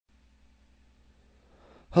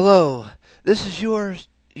Hello, this is yours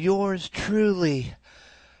truly,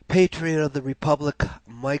 Patriot of the Republic,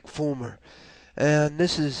 Mike Fulmer, and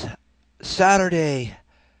this is Saturday,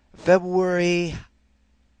 February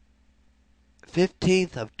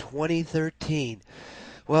 15th of 2013.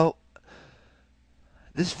 Well,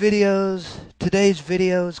 today's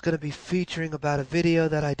video is going to be featuring about a video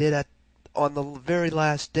that I did on the very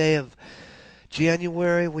last day of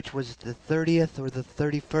January, which was the 30th or the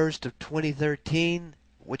 31st of 2013,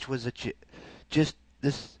 which was just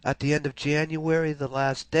this at the end of January, the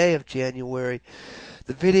last day of January.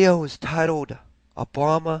 The video was titled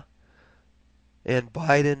Obama and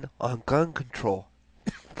Biden on Gun Control.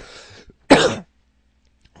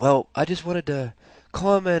 Well, I just wanted to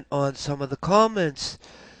comment on some of the comments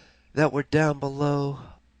that were down below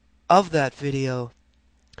of that video.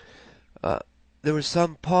 There were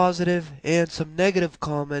some positive and some negative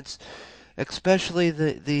comments, especially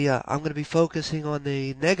I'm going to be focusing on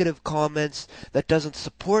the negative comments that doesn't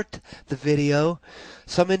support the video.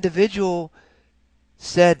 Some individual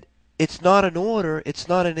said it's not an order, it's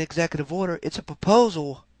not an executive order, it's a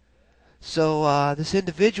proposal. So this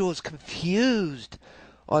individual is confused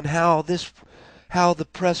on how the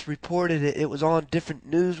press reported it. It was on different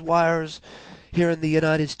news wires here in the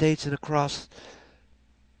United States and across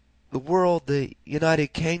the world, the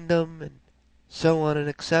United Kingdom, and so on and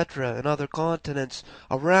etc., and other continents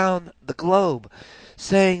around the globe,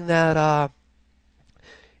 saying that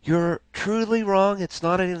you're truly wrong. It's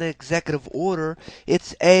not an executive order.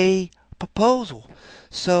 It's a proposal.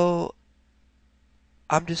 So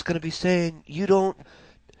I'm just going to be saying you don't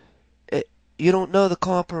know the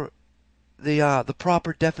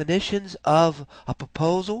proper definitions of a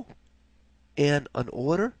proposal and an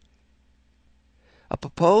order. A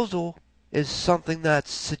proposal is something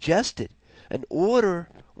that's suggested. An order,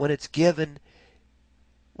 when it's given,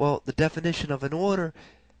 well, the definition of an order,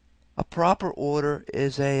 a proper order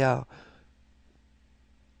is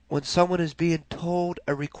when someone is being told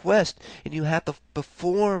a request and you have to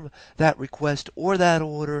perform that request or that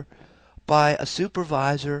order by a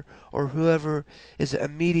supervisor or whoever is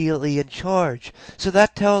immediately in charge. So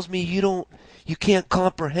that tells me you can't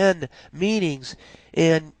comprehend meanings,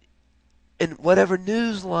 and in whatever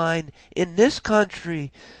news line in this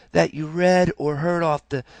country that you read or heard off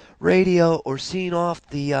the radio or seen off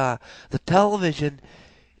the television,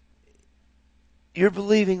 you're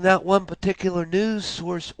believing that one particular news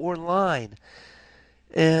source or line.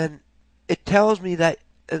 And it tells me that,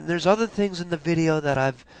 and there's other things in the video that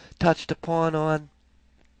I've touched upon on.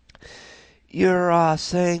 You're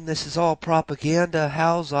saying this is all propaganda.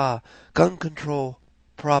 How's gun control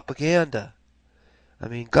propaganda? I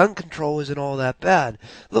mean, gun control isn't all that bad.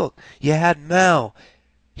 Look, you had Mao.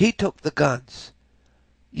 He took the guns.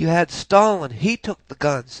 You had Stalin. He took the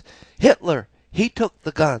guns. Hitler. He took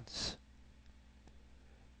the guns.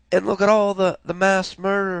 And look at all the mass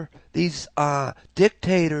murder these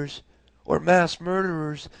dictators or mass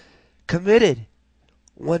murderers committed.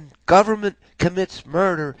 When government commits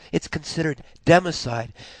murder, it's considered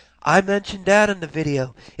democide. I mentioned that in the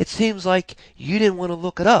video. It seems like you didn't want to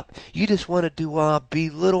look it up. You just wanted to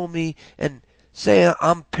belittle me and say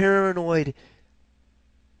I'm paranoid.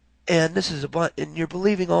 And and you're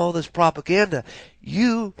believing all this propaganda.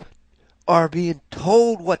 You are being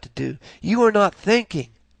told what to do. You are not thinking.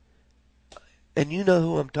 And you know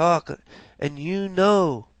who I'm talking. And you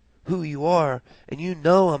know who you are. And you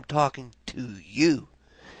know I'm talking to you.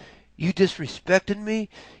 You disrespected me.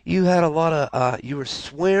 You had a lot of, you were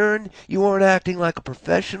swearing. You weren't acting like a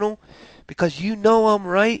professional because you know I'm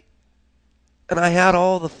right. And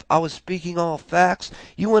I was speaking all facts.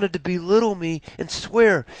 You wanted to belittle me and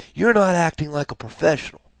swear. You're not acting like a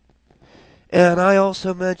professional. And I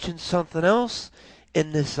also mentioned something else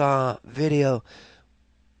in this video.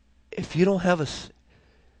 If you don't have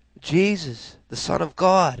Jesus, the Son of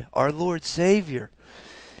God, our Lord Savior,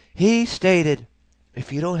 He stated,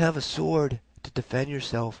 if you don't have a sword to defend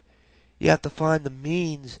yourself, you have to find the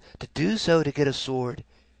means to do so, to get a sword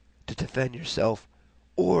to defend yourself,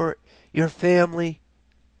 or your family,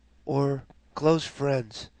 or close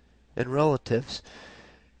friends and relatives.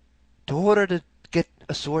 In order to get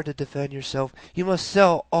a sword to defend yourself, you must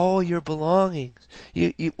sell all your belongings.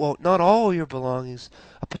 Well, not all your belongings,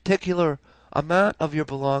 a particular amount of your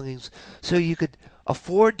belongings, so you could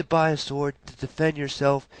afford to buy a sword to defend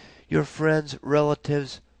yourself, your friends,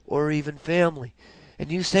 relatives, or even family. And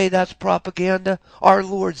you say that's propaganda? Our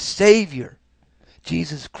Lord Savior,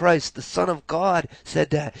 Jesus Christ, the Son of God,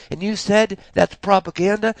 said that. And you said that's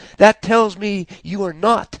propaganda? That tells me you are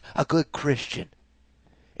not a good Christian.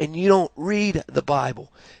 And you don't read the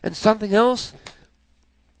Bible. And something else,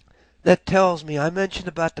 that tells me, I mentioned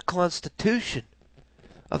about the Constitution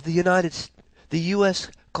of the U.S.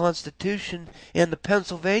 Constitution and the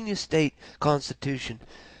Pennsylvania State Constitution.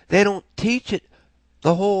 They don't teach it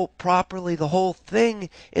the whole thing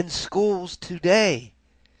in schools today.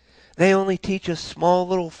 They only teach us small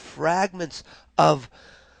little fragments of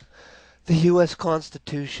the U.S.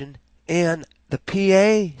 Constitution and the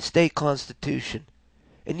PA State Constitution.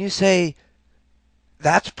 And you say,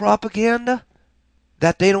 that's propaganda?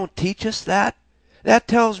 That they don't teach us that? That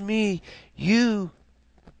tells me you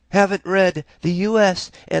haven't read the U.S.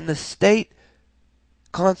 and the state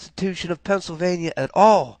Constitution of Pennsylvania at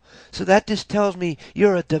all. So that just tells me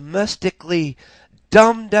you're a domestically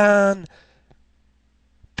dumbed down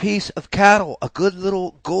piece of cattle, a good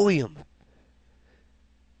little goyim.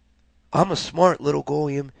 I'm a smart little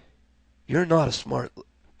goyim. You're not a smart.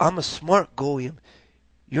 I'm a smart goyim.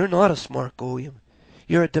 You're not a smart goyim.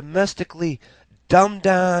 You're a domestically dumbed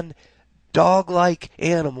down, dog-like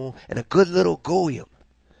animal and a good little goyim.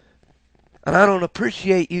 And I don't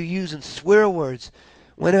appreciate you using swear words.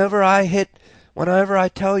 Whenever I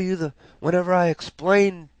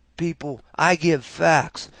explain people, I give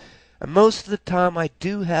facts. And most of the time I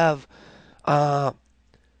do have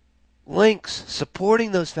links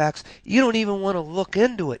supporting those facts. You don't even want to look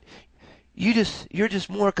into it. You're just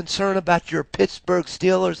more concerned about your Pittsburgh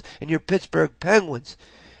Steelers and your Pittsburgh Penguins.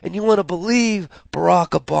 And you want to believe Barack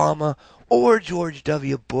Obama or George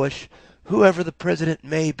W. Bush, whoever the president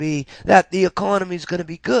may be, that the economy is going to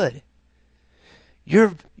be good.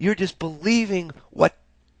 You're just believing what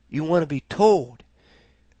you want to be told.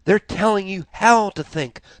 They're telling you how to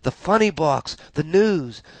think. The funny box, the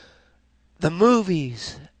news, the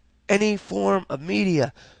movies, any form of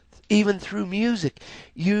media, even through music.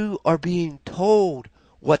 You are being told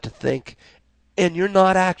what to think, and you're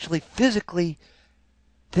not actually physically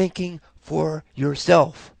thinking for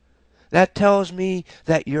yourself. That tells me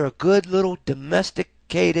that you're a good little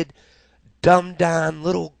domesticated, dumbed down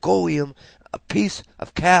little goyim, a piece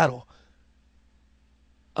of cattle.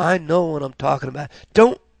 I know what I'm talking about.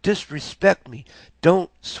 Don't disrespect me. Don't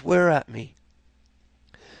swear at me.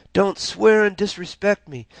 Don't swear and disrespect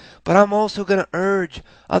me. But I'm also going to urge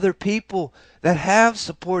other people that have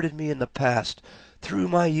supported me in the past through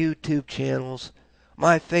my YouTube channels,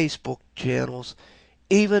 my Facebook channels,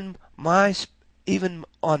 even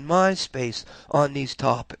on MySpace on these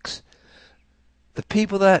topics. The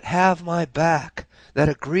people that have my back, that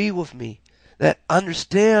agree with me, that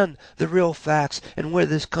understand the real facts and where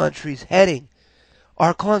this country's heading.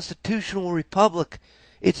 Our constitutional republic,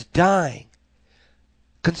 it's dying.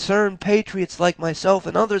 Concerned patriots like myself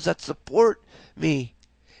and others that support me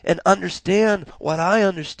and understand what I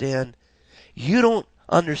understand. You don't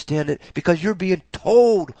understand it because you're being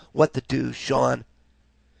told what to do, Sean.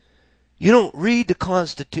 You don't read the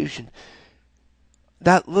Constitution.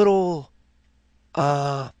 That little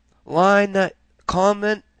line, that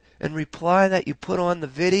comment and reply that you put on the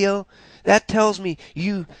video, that tells me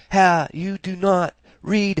you do not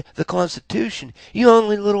read the Constitution. You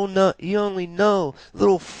only know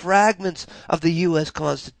little fragments of the U.S.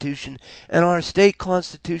 Constitution and our state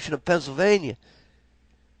Constitution of Pennsylvania.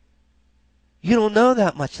 You don't know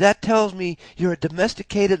that much. That tells me you're a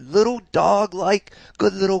domesticated little dog-like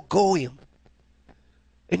good little goyim.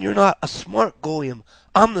 And you're not a smart goyim.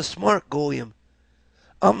 I'm the smart goyim.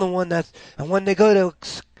 I'm the one and when they go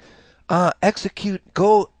to execute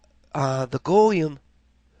the goyim,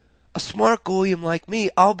 a smart goyim like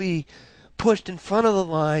me, I'll be pushed in front of the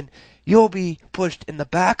line. You'll be pushed in the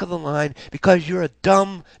back of the line because you're a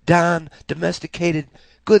dumb, down, domesticated,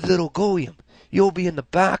 good little goyim. You'll be in the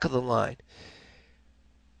back of the line.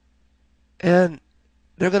 And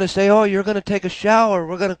they're going to say, oh, you're going to take a shower.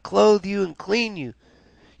 We're going to clothe you and clean you.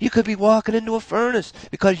 You could be walking into a furnace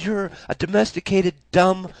because you're a domesticated,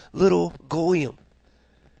 dumb little goyim.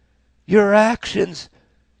 Your actions,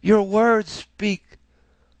 your words speak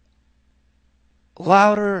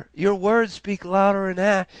louder. Your words speak louder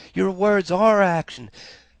than your words are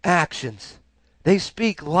actions. They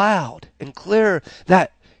speak loud and clear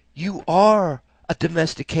that you are a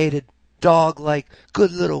domesticated, dog-like,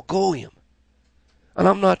 good little goyim. And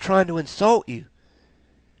I'm not trying to insult you.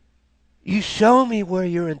 You show me where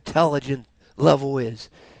your intelligence level is.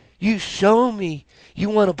 You show me you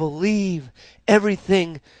want to believe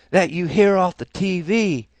everything that you hear off the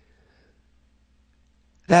TV.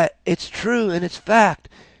 That it's true and it's fact.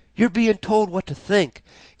 You're being told what to think.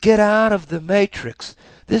 Get out of the matrix.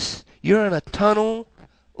 You're in a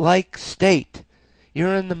tunnel-like state.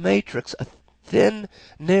 You're in the matrix, a thin,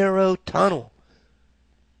 narrow tunnel.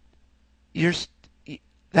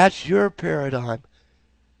 That's your paradigm.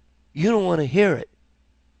 You don't want to hear it.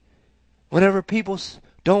 Whenever people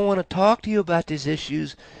don't want to talk to you about these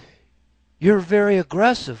issues, you're very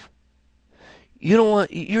aggressive.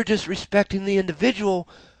 You're just respecting the individual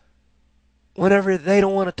whenever they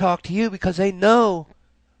don't want to talk to you because they know,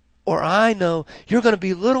 or I know, you're going to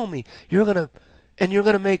belittle me. You're going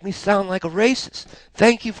to make me sound like a racist.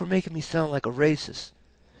 Thank you for making me sound like a racist.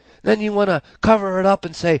 Then you want to cover it up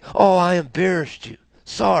and say, oh, I embarrassed you.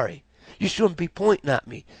 Sorry. You shouldn't be pointing at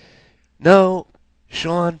me. No,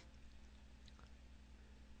 Sean.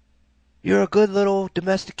 You're a good little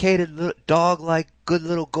domesticated dog like good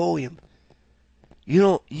little Goyim.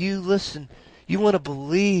 You listen. You want to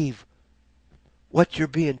believe what you're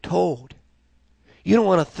being told. You don't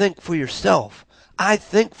want to think for yourself. I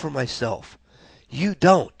think for myself. You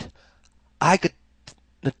don't. I could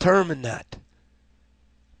determine that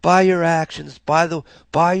by your actions,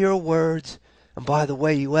 by your words, and by the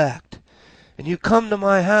way you act. And you come to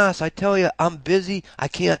my house, I tell you, I'm busy, I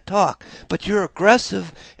can't talk. But you're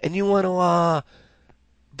aggressive, and you want to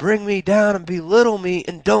bring me down and belittle me,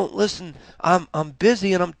 and don't listen. I'm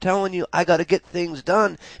busy, and I'm telling you I got to get things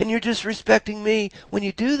done, and you're disrespecting me when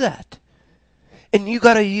you do that. And you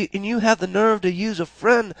have the nerve to use a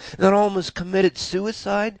friend that almost committed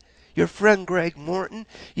suicide, your friend Greg Morton.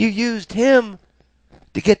 You used him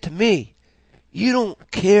to get to me. You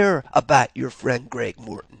don't care about your friend Greg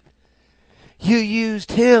Morton. You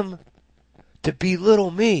used him to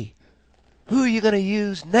belittle me. Who are you going to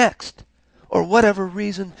use next? Or whatever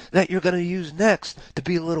reason that you're going to use next to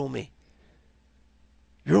belittle me.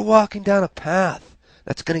 You're walking down a path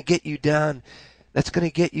that's going to get you down, that's going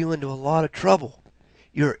to get you into a lot of trouble.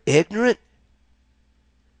 You're ignorant,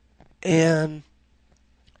 and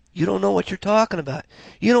you don't know what you're talking about.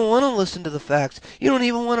 You don't want to listen to the facts. You don't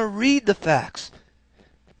even want to read the facts.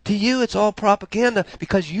 To you, it's all propaganda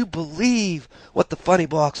because you believe what the funny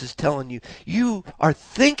box is telling you. You are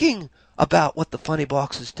thinking about what the funny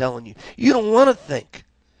box is telling you. You don't want to think.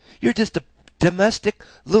 You're just a domestic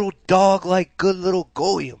little dog like good little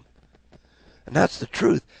Goyim. And that's the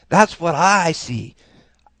truth. That's what I see.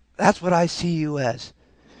 That's what I see you as.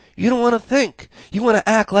 You don't want to think. You want to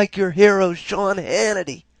act like your hero, Sean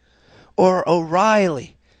Hannity or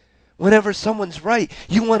O'Reilly. Whenever someone's right,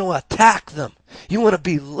 you want to attack them. You want to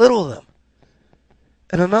belittle them.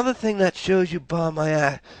 And another thing that shows you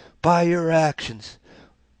by your actions,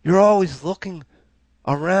 you're always looking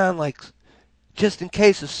around like just in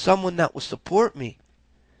case of someone that will support me.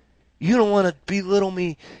 You don't want to belittle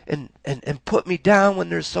me and put me down when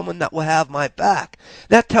there's someone that will have my back.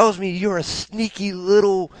 That tells me you're a sneaky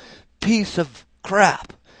little piece of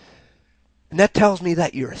crap. And that tells me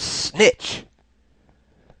that you're a snitch.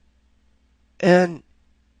 And,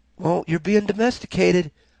 well, you're being domesticated.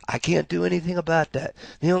 I can't do anything about that.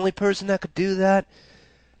 The only person that could do that,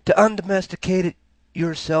 to undomesticate it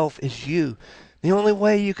yourself, is you. The only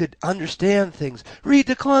way you could understand things, read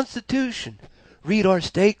the Constitution. Read our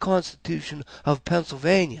state constitution of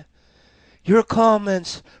Pennsylvania. Your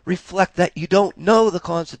comments reflect that you don't know the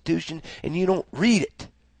Constitution and you don't read it.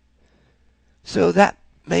 So that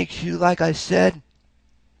makes you, like I said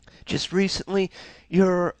just recently,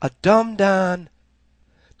 you're a dumbed down,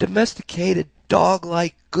 domesticated,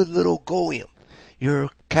 dog-like, good little Goyim. You're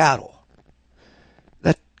cattle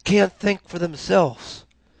that can't think for themselves.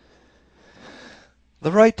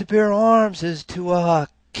 The right to bear arms is to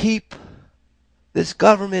keep this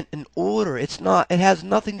government in order. It has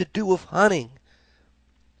nothing to do with hunting.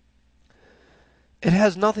 It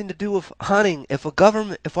has nothing to do with hunting. If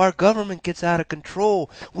our government gets out of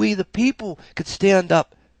control, we the people could stand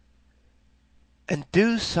up and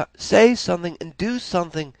say something and do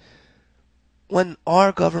something when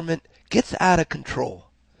our government gets out of control.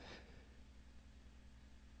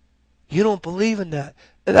 You don't believe in that.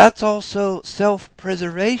 That's also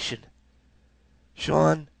self-preservation,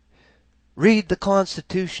 Sean. Read the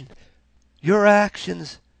Constitution. Your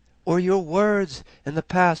actions or your words in the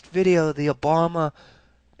past video, the Obama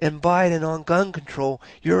and Biden on gun control,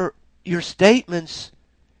 your statements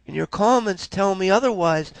and your comments tell me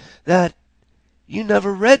otherwise, that you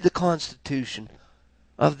never read the Constitution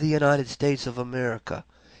of the United States of America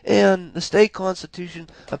and the state constitution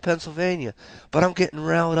of Pennsylvania. But I'm getting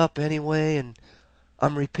riled up anyway, and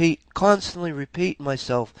I'm constantly repeating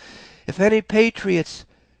myself. If any patriots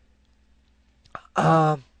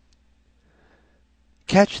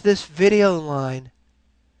catch this video line,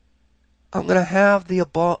 I'm going to have the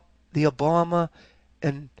Obama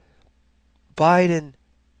and Biden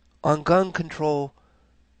on gun control,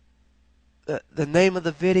 the name of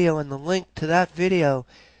the video and the link to that video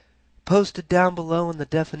posted down below in the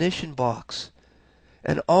definition box.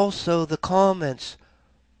 And also the comments,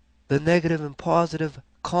 the negative and positive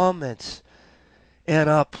comments.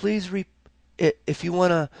 And please, if you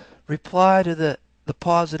want to reply to the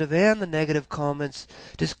positive and the negative comments,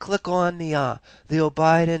 just click on the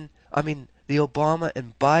Obama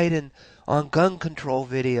and Biden on gun control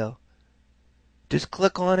video. Just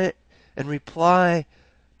click on it and reply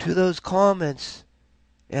to those comments,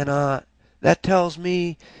 and that tells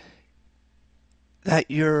me that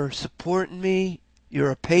you're supporting me.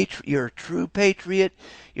 You're you're a true patriot.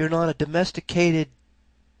 You're not a domesticated,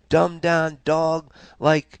 dumbed down dog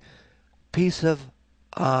like piece of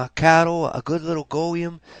cattle, a good little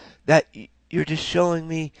goyim. That you're just showing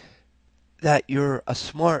me that you're a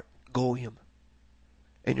smart goyim,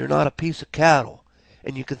 and you're not a piece of cattle,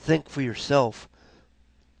 and you can think for yourself.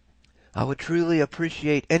 I would truly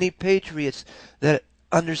appreciate any patriots that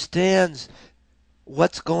understands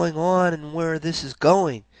what's going on and where this is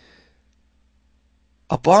going.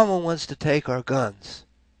 Obama wants to take our guns.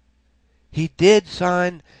 He did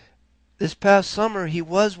sign this past summer. He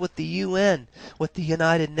was with the UN, with the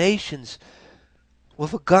United Nations,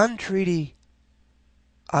 with a gun treaty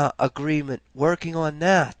agreement, working on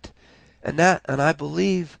that, and I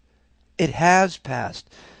believe it has passed.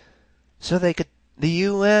 So the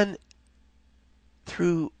UN,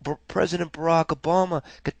 through President Barack Obama,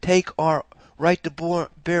 could take our right to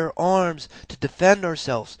bear arms to defend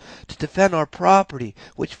ourselves, to defend our property,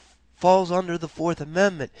 which falls under the Fourth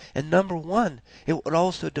Amendment. And number one, it would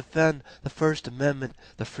also defend the First Amendment,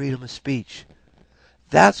 the freedom of speech.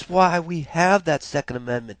 That's why we have that Second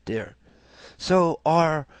Amendment there. So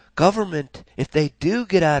our government, if they do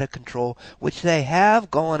get out of control, which they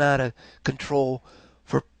have gone out of control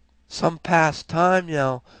for some past time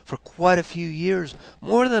now, for quite a few years,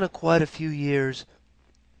 more than quite a few years,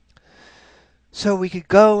 so we could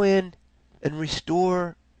go in and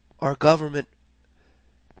restore our government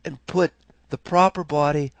and put the proper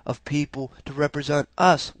body of people to represent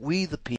us, we the people.